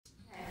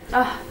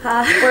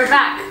We're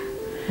back.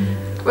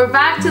 We're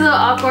back to the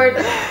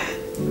awkward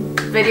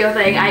video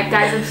thing.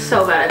 Guys, I'm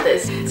so bad at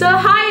this. So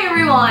hi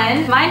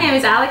everyone, my name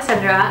is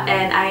Alexandra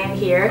and I am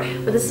here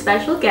with a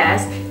special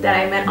guest that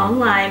I met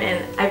online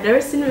and I've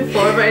never seen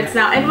before, but it's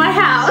now in my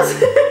house.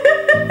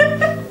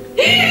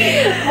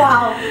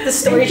 Wow, the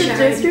story.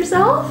 Introduce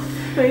yourself.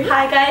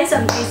 Hi guys,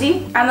 I'm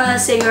Daisy. I'm a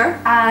singer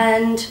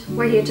and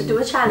we're here to do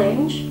a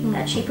challenge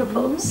that she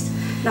proposed.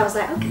 And I was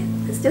like, okay,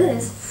 let's do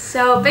this.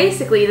 So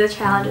basically the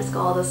challenge is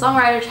called the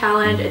Songwriter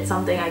Challenge. It's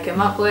something I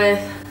came up with.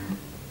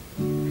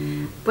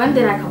 When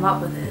did I come up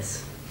with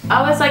this?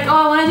 I was like, oh,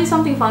 I want to do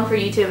something fun for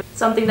YouTube.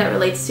 Something that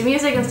relates to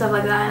music and stuff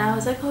like that. And I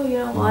was like, oh, you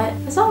know what?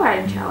 A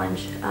songwriting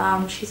challenge.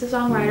 She's a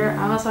songwriter,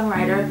 I'm a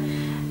songwriter.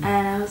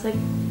 And I was like,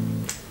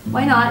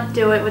 why not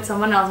do it with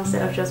someone else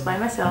instead of just by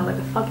myself, like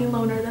a fucking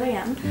loner that I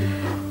am.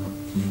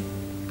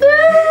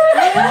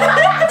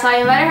 So I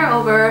invited her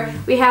over.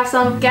 We have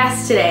some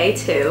guests today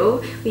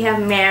too. We have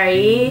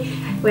Mary,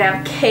 we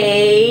have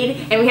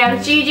Cade, and we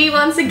have Gigi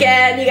once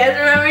again. You guys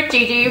remember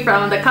Gigi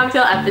from the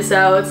cocktail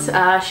episodes.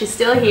 She's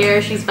still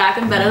here. She's back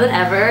and better than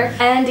ever.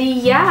 And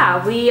yeah,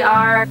 we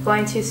are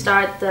going to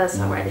start the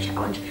Songwriter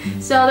Challenge.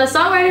 So the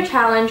Songwriter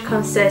Challenge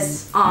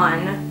consists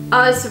on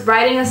us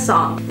writing a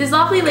song. These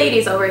lovely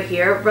ladies over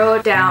here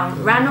wrote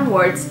down random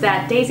words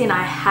that Daisy and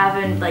I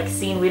haven't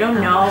seen. We don't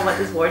know what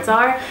these words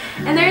are.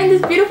 And they're in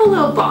this beautiful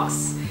little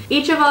box.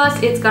 Each of us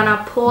is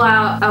gonna pull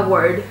out a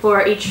word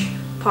for each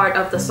part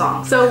of the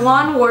song. So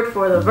one word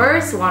for the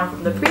verse, one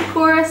from the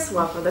pre-chorus,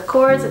 one for the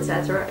chorus,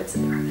 etc,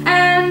 etc.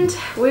 And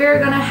we're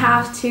gonna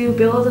have to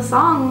build a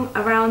song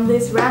around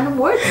these random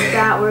words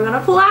that we're gonna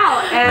pull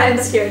out. And I'm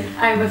scared.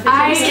 I am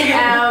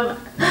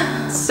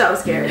so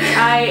scared.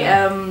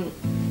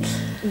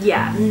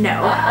 Yeah,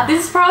 no.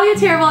 This is probably a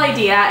terrible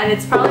idea and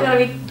it's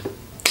probably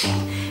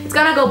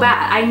gonna go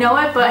bad. I know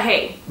it, but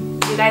hey,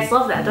 you guys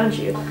love that, don't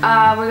you?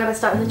 We're gonna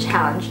start the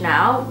challenge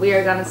now. We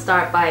are gonna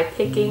start by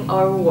picking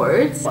our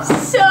words. Wow.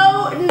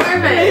 So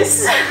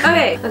nervous.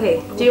 Okay.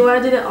 Do you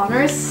want to do the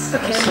honors?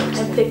 Okay.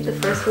 And pick the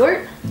first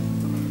word.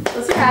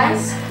 Close your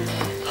eyes.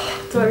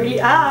 Sorry.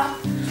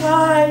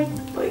 Bye.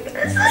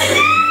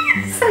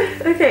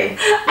 Okay.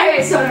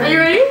 Okay. So are you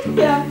ready?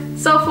 Yeah.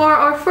 So for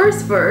our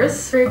first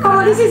verse,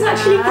 oh, this is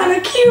actually kind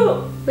of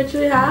cute. Which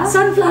we have?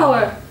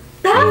 Sunflower.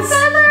 That's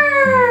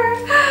feather.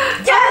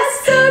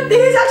 Yes. So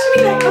this is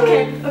actually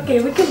okay.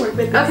 We can work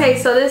with this. Okay.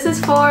 So this is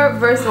for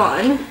verse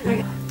 1.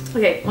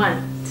 Okay.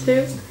 1,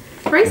 2.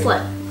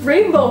 Bracelet.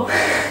 Rainbow.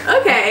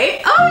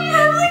 Okay. Oh, you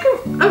have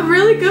a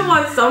really good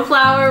one.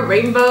 Sunflower,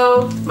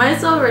 rainbow.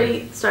 Mine's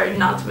already starting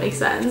not to make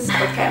sense.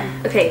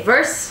 Okay,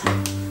 verse.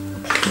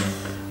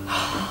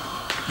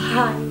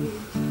 Hi.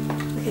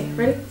 Okay,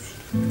 ready?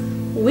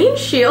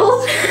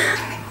 Windshield.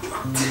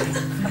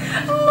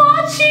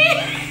 Mochi.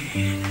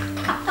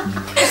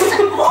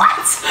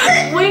 What?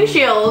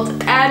 Windshield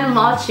and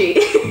mochi.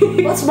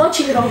 What's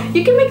mochi at all?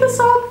 You can make a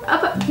song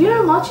about, you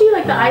know mochi,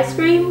 like the ice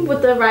cream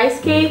with the rice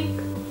cake.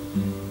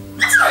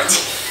 What's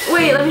mochi?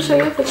 Wait, let me show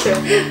you a picture.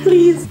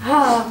 Please.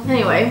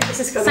 Anyway,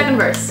 second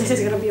verse. This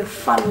is gonna be a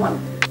fun one.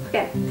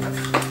 Okay.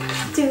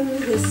 Do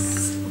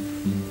this.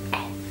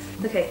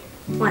 Okay,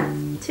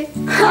 1, 2.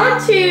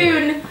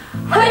 Fortune.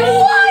 Honey,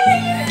 why are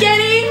you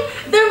getting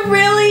the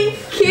really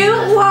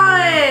cute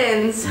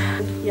ones?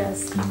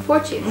 Yes.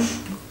 Fortune.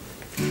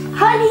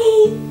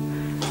 Honey.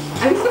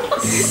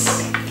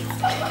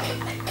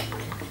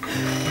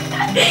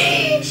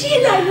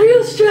 She's like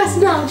real stressed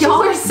now.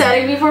 Y'all are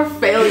setting me for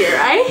failure.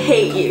 I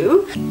hate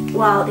you.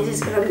 Wow, this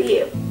is gonna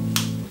be.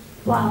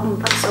 Wow,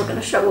 I'm so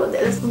gonna struggle with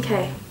this.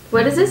 Okay,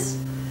 what is this?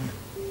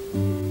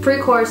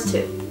 Pre-chorus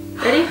 2.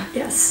 Ready?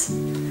 Yes.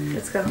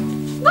 Let's go.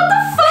 What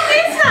the fuck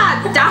is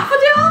that?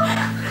 Daffodil?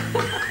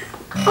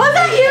 Was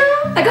that you?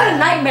 I got a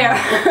nightmare.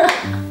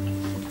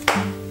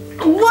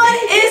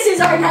 This is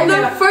our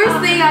nightmare. The first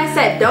thing I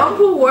said, don't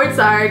put words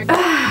are.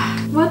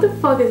 What the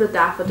fuck is a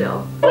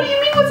daffodil? What do you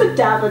mean what's a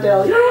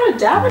daffodil? You don't know what a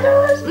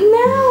daffodil is?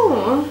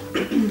 No.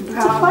 It's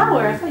a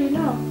flower, I thought you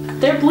know.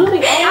 They're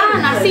blooming all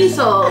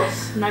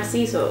narcisos.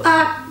 Narcisos.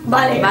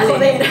 Vale.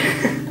 Joder.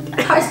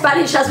 Our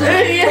Spanish has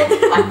been. What the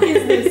fuck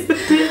is this?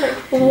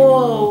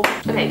 Whoa.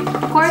 Okay,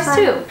 chorus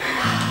 2.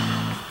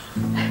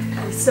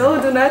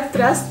 So do not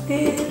trust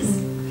this.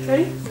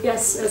 Ready?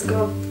 Yes, let's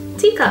go.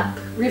 Teacup.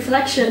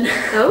 Reflection.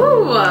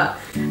 Oh.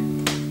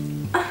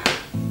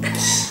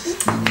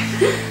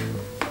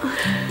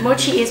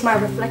 Mochi is my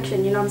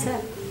reflection, you know what I'm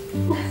saying?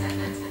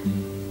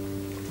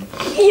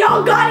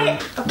 Y'all got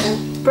it! Okay.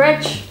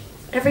 Bridge.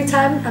 Every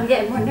time I'm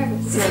getting more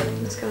nervous. Okay,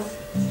 let's go.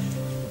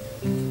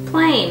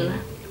 Plane.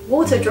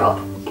 Water drop.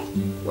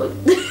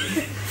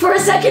 For a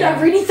second I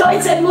really thought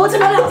it said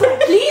watermelon. I was like,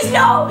 please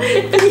no!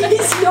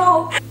 Please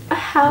no!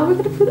 How are we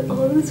gonna put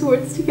all of these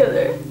words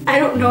together? I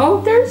don't know.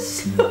 They're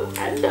so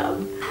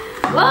random.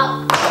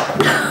 Well,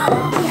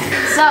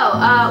 so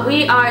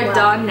we are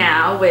done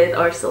now with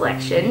our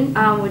selection.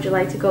 Would you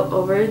like to go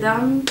over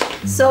them?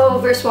 So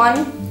verse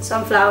 1,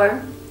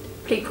 sunflower.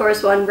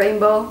 Pre-chorus 1,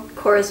 rainbow.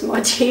 Chorus,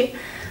 mochi.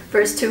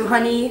 verse 2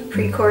 honey,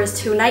 pre-chorus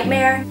 2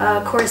 nightmare,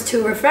 chorus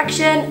 2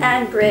 reflection,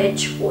 and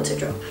bridge water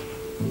drop.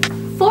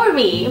 For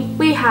me,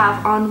 we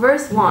have on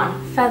verse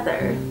 1,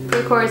 feather,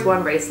 pre-chorus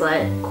 1,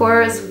 bracelet,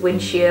 chorus,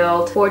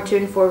 windshield,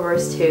 fortune for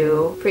verse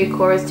 2,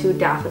 pre-chorus 2,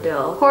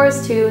 daffodil,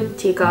 chorus 2,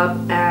 teacup,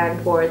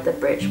 and for the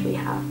bridge we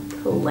have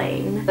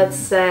plain. Let's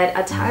set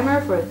a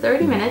timer for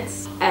 30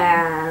 minutes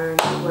and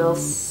we'll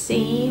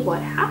see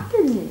what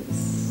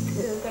happens.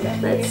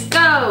 Let's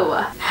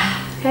go!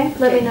 Okay,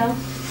 let me know.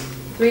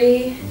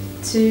 3,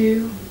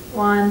 2,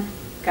 1,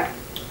 go.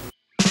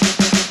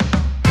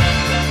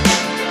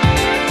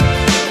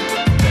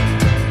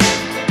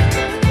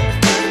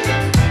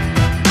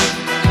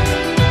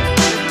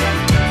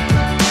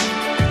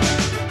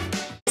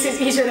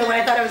 Easier than what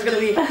I thought it was gonna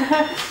be.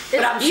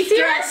 But I'm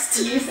stressed.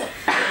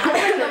 I'm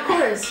in the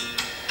chorus.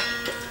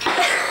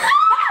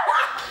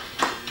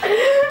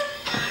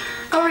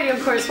 Already on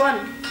chorus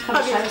 1. How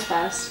much time has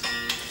passed?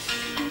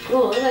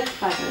 Oh, like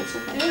 5 minutes.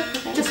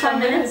 Okay. Just 5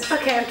 minutes?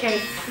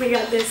 Okay. We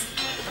got this.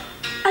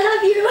 I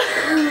love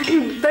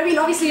you. But I mean,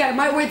 obviously, like,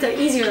 my words are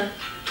easier.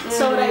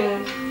 So,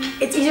 like,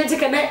 it's easier to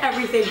connect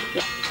everything.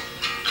 Yeah.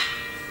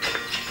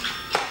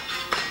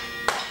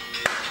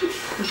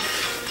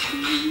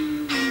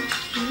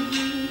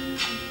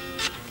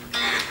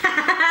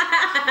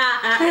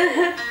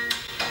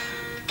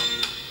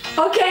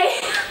 Okay.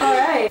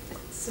 Alright.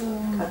 So,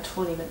 got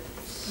 20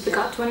 minutes. We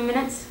got 20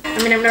 minutes? I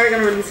mean, I'm never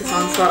gonna release a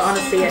song, so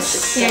honestly, I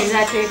should. Yeah,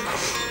 exactly.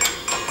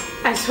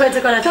 I swear to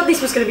God, I thought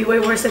this was gonna be way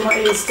worse than what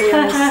it is, to be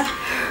honest. I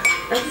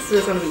thought this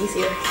was gonna be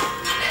easier.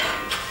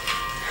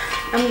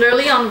 I'm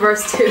literally on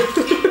verse 2.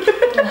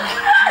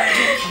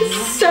 This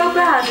is so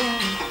bad.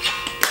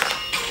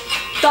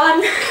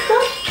 Done.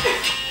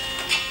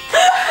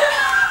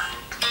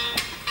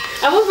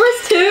 I'm on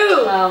verse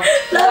 2. Wow.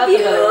 Love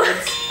you.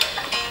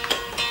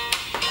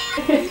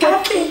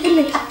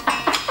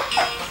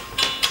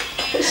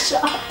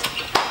 Shot.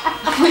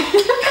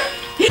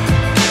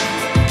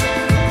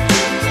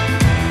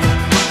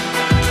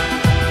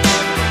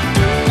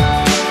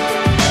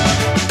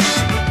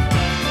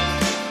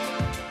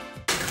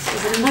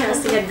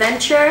 Interesting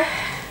adventure.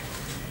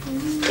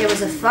 It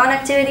was a fun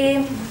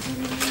activity.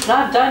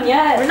 Not done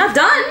yet. We're not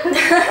done.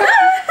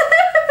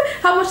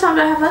 How much time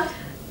do I have left?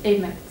 8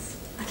 minutes.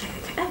 Okay.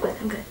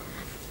 I'm good.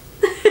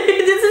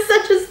 This is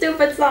such a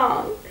stupid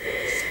song.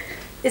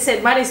 It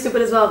said mine is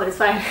stupid as well, but it's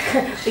fine.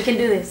 We can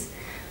do this.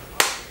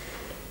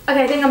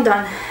 Okay, I think I'm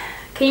done.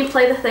 Can you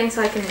play the thing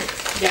so I can...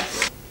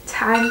 Yes.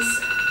 Times.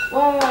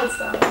 Oh, it's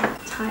done.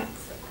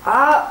 Times.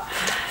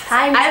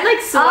 Time. I'm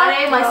like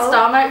sweating, my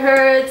stomach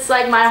hurts,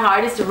 like my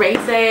heart is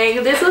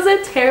racing. This was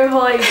a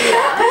terrible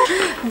idea.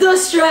 The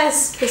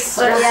stress.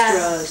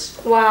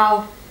 Stress.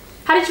 Wow.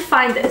 How did you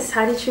find this?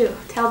 How did you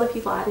tell the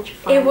people? How did you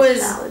find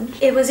this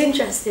challenge? It was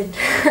interesting.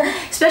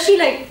 Especially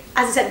like,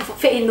 as I said before,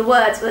 fitting the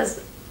words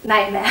was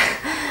nightmare.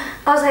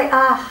 I was like,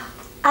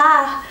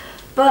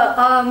 but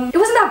it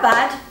wasn't that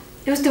bad.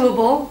 It was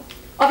doable.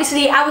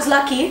 Obviously, I was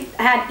lucky.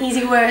 I had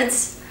easy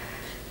words.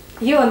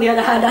 You, on the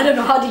other hand, I don't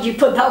know how did you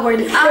put that word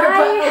in there,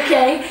 but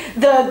okay.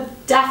 The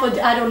daffodil,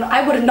 I don't know.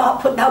 I would have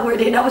not put that word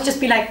in. I would just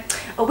be like,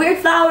 a weird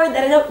flower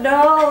that I don't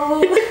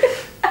know.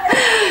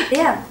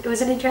 Yeah, it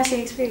was an interesting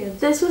experience.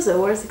 This was the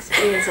worst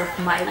experience of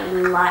my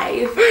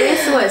life.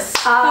 This was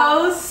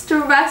so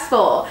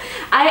stressful.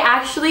 I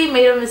actually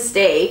made a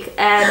mistake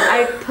and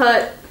I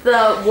put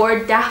the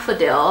word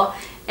daffodil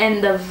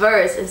in the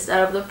verse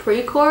instead of the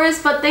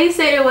pre-chorus, but they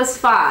said it was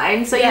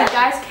fine. So you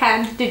guys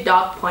can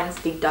deduct points.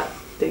 Deduct.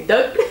 You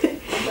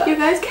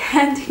guys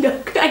can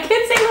deduct. I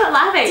can't say without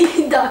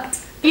laughing. Deduct.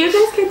 You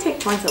guys can take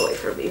points away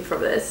from me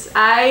from this.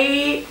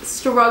 I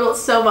struggled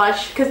so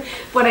much because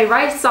when I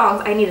write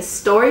songs, I need a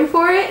story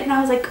for it, and I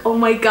was like, oh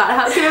my god,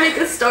 how can I make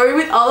a story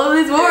with all of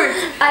these words?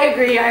 I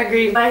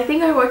agree. But I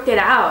think I worked it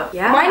out.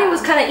 Yeah. Mine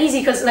was kind of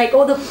easy because like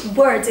all the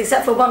words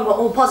except for one were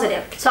all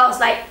positive. So I was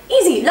like,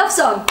 easy, love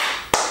song.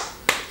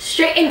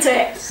 Straight into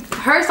it.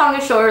 Her song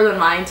is shorter than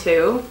mine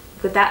too.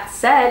 With that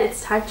said,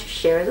 it's time to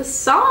share the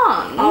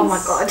songs. Oh my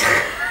god.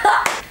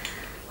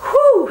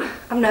 Whew.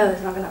 I'm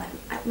nervous, not gonna lie.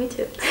 Me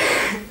too.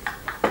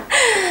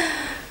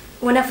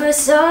 When I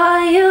first saw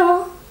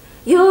you,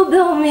 you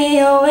blew me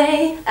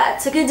away. I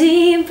took a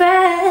deep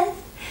breath,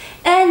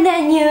 and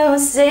then you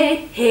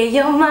said, hey,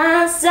 you're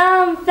my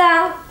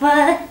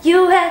sunflower.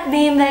 You had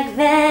me back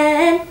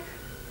then.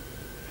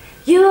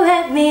 You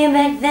had me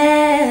back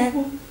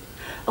then.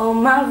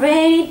 On my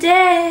rainy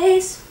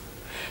days,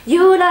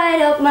 you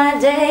light up my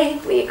day.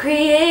 We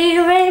create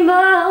a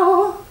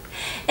rainbow.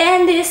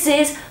 And this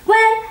is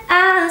when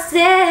I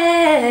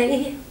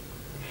say,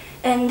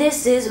 and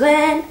this is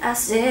when I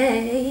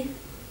say,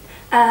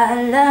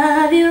 I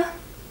love you,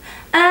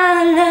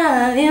 I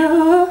love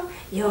you.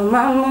 You're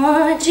my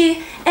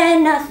mochi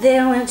and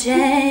nothing will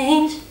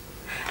change.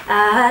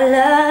 I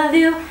love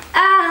you,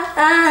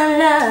 I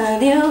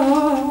love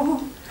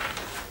you.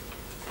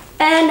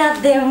 And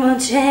nothing will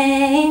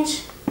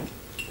change.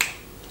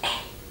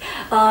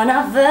 On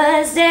our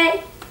first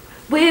day,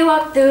 we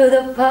walked through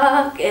the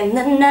park in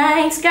the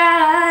night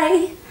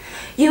sky.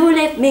 You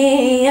lift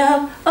me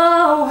up,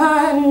 oh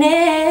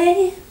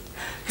honey.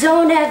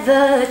 Don't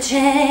ever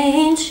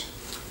change.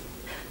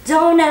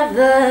 Don't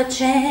ever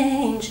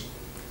change.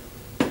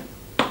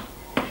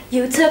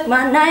 You took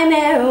my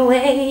nightmare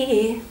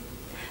away.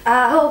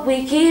 I hope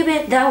we keep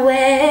it that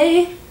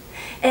way.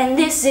 And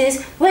this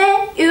is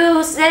when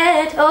you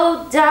said,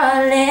 oh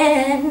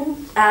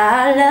darling,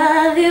 I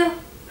love you,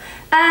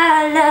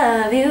 I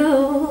love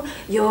you.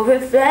 Your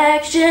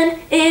reflection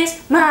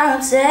is my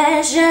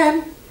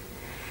obsession,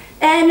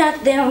 and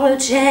nothing will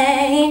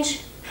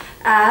change.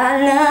 I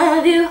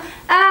love you,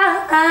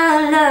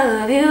 I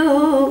love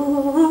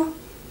you,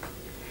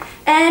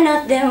 and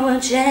nothing will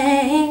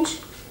change.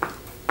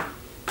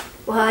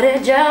 Water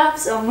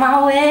drops on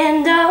my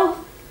window,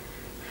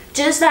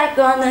 just like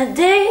on the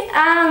day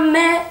I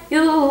met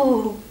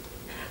you.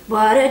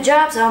 Water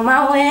drops on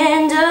my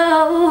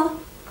window.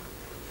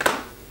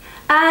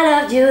 I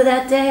loved you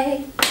that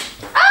day.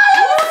 I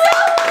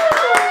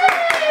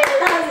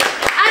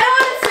don't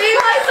want to sing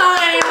my song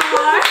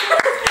anymore.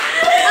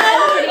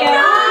 Oh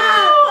no!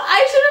 I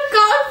should have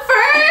gone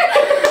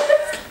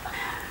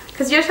first.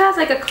 Cause yours has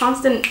like a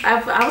constant. I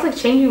was like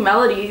changing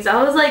melodies.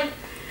 I was like,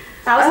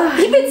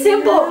 keep it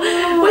simple.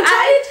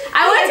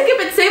 I wanted to keep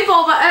it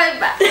simple, but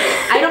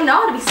I don't know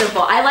how to be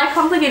simple. I like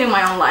complicating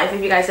my own life,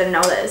 if you guys didn't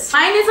know this.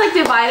 Mine is like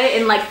divided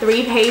in like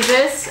 3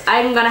 pages.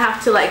 I'm gonna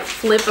have to like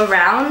flip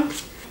around.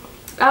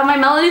 My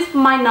melodies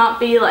might not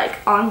be like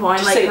on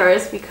point like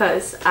hers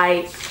because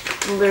I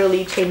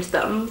literally changed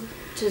them.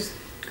 Just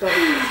go.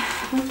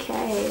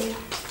 Okay.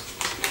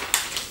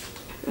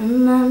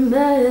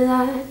 Remember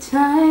that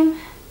time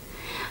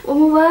when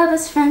we were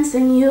best friends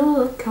and you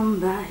would come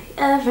by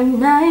every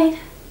night,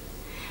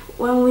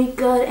 when we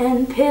got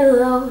in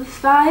pillow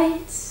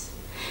fights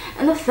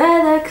and the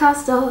feather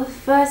cost our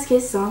first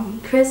kiss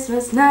on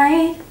Christmas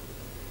night.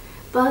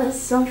 But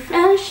some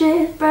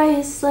friendship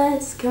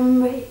bracelets can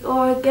break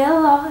or get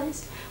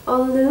lost or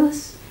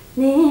lose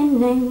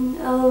meaning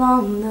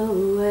along the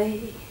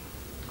way.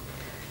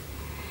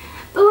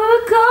 But we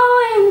were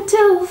going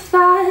too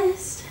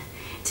fast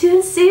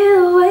to see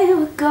the way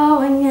we're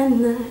going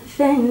in the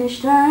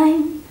finish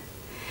line.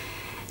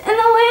 And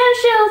the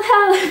windshield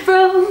how it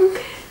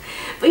broke,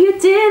 but you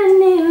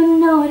didn't even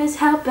notice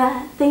how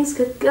bad things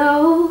could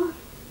go.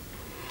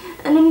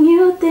 And I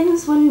knew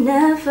things were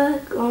never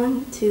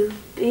going to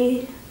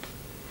be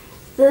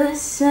the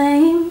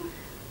same.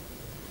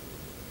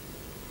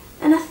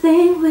 And I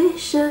think we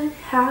should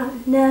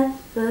have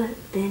never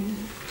been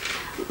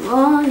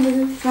more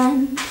than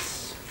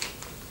friends.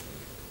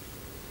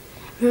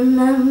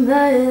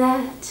 Remember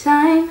that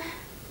time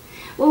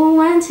when we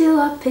went to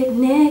a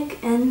picnic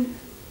and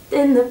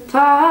in the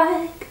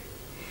park,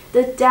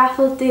 the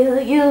daffodil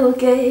you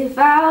gave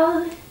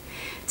out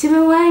to me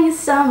when you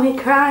saw me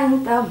crying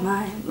about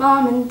my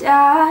mom and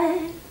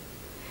dad.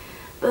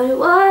 But it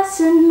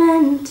wasn't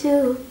meant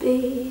to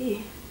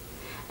be,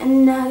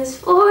 and I guess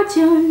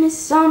fortune is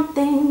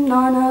something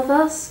none of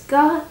us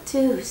got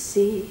to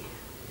see.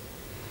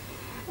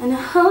 And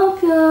I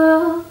hope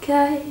you're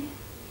okay.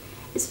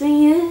 It's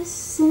been years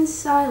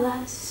since I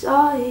last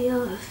saw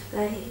your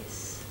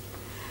face.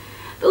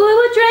 But we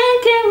were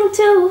drinking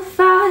too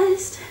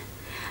fast.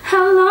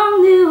 How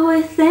long do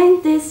we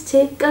think this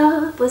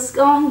tick-up was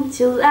going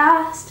to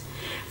last?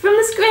 From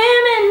the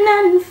screaming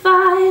and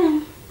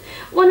fighting,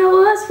 one of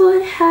us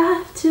would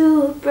have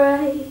to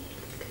break.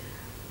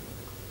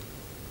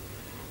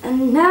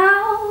 And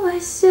now I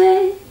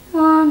sit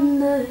on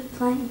the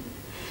plane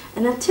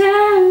and I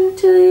turn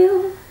to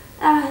you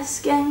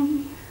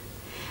asking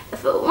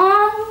if I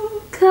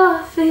want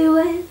coffee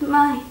with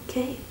my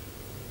cake.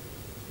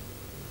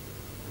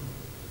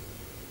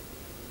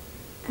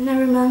 And I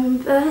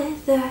remember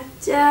that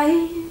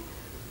day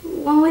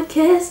when we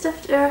kissed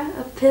after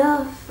a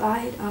pillow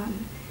fight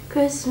on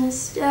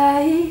Christmas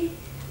Day.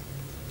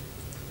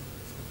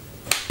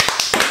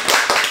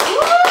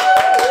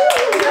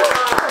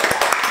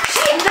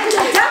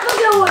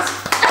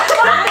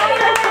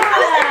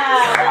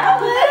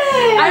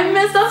 I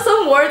messed up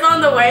some words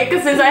on the way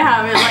because since I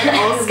have it like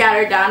all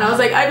scattered down, I was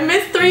like, I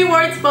missed 3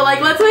 words, but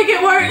like let's make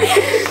it work.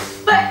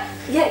 But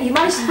yeah, you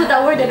managed to put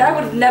that word in. I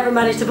would have never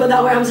managed to put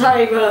that word. I'm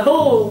sorry, but that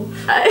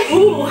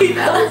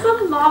was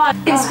a lot.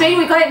 In Spain,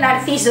 we call it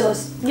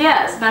narcisos.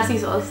 Yes,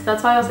 narcisos.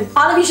 That's why I was like,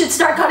 all of you should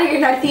start calling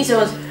your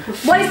narcisos.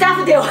 What is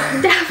daffodil?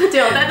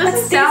 Daffodil. That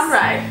doesn't sound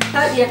right.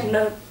 Yeah,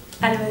 no.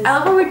 Anyways. I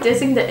love how we're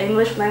dissing the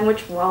English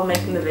language while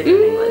making the video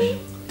in English.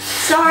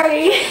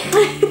 Sorry.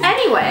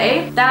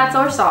 Anyway, that's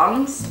our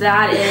songs.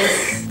 That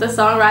is the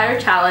Songwriter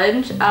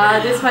Challenge.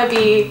 This might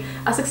be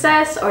a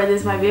success or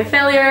this might be a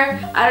failure.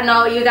 I don't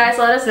know. You guys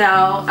let us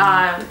know.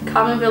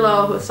 Comment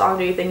below whose song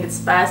do you think is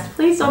best.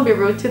 Please don't be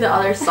rude to the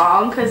other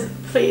song because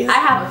I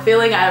have a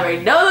feeling I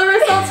already know the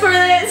results for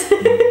this.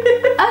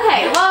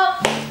 Okay, well,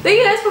 thank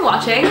you guys for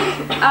watching.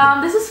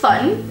 This was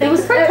fun. It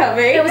was fun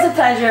covering. It was a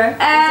pleasure.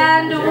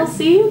 And we'll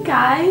see you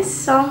guys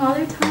some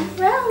other time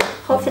around.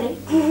 Hopefully.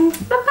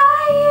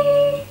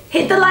 Bye-bye.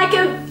 Hit the like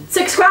and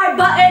subscribe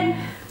button.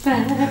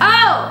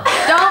 Oh,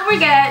 don't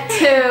forget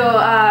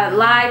to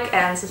like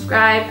and subscribe.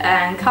 subscribe,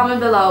 and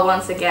comment below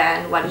once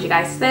again what did you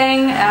guys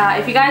think.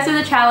 If you guys do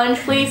the challenge,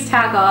 please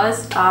tag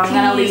us. I'm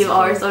gonna leave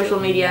our social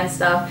media and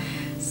stuff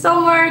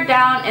somewhere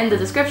down in the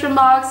description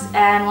box.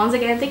 And once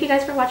again, thank you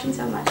guys for watching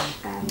so much,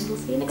 and we'll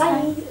see you next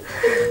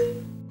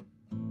time.